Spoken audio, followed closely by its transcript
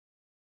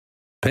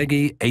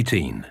Peggy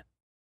 18.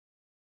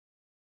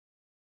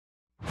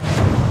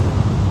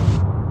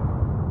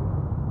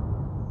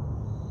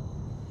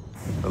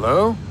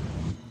 Hello?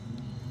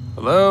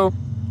 Hello?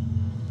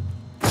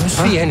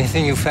 Must be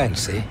anything you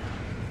fancy.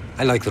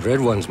 I like the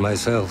red ones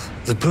myself.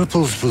 The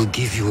purples will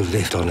give you a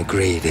lift on a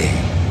grey day.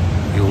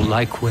 You'll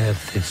like where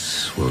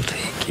this will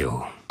take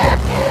you.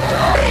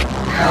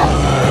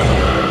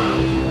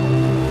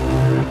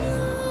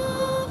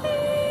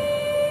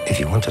 If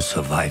you want to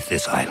survive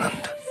this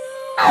island,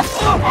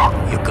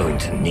 you're going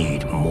to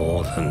need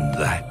more than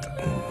that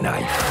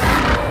knife.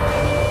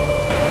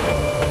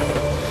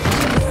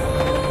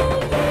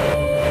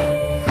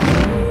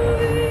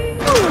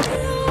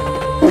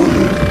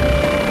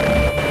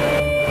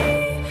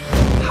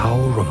 How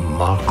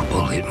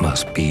remarkable it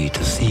must be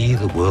to see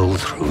the world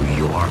through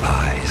your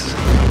eyes.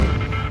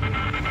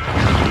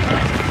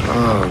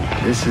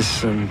 Oh, this is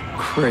some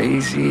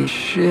crazy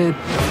shit.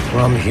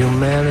 From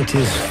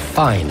humanity's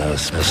finer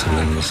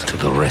specimens to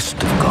the rest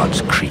of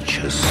God's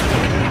creatures,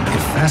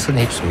 it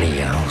fascinates me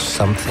how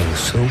something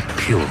so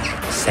pure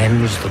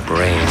sends the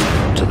brain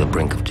to the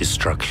brink of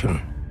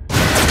destruction.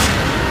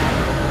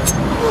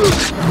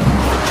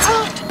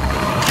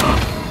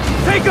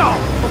 Take off!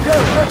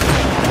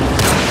 Okay.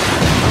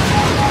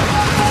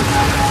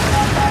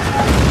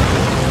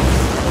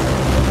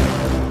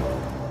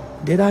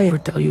 Did I ever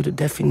tell you the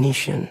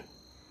definition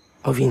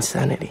of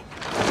insanity?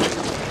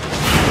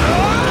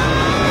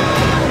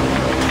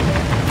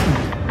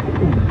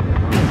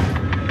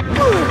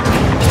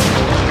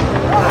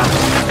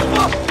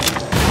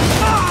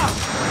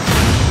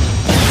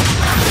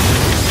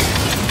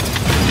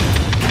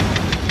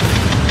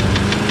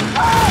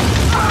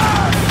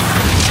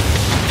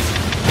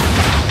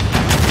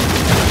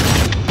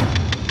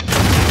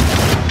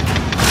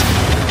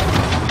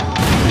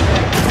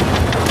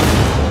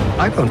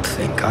 I don't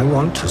think I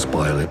want to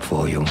spoil it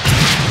for you.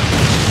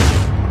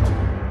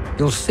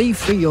 You'll see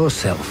for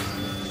yourself.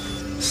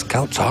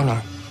 Scout's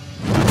honor.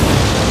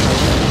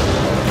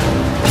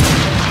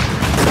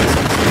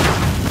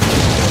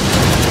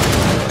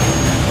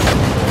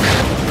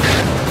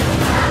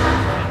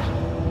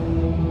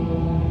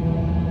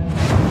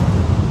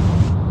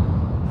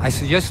 I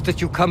suggest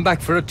that you come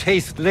back for a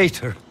taste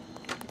later.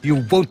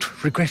 You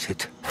won't regret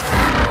it.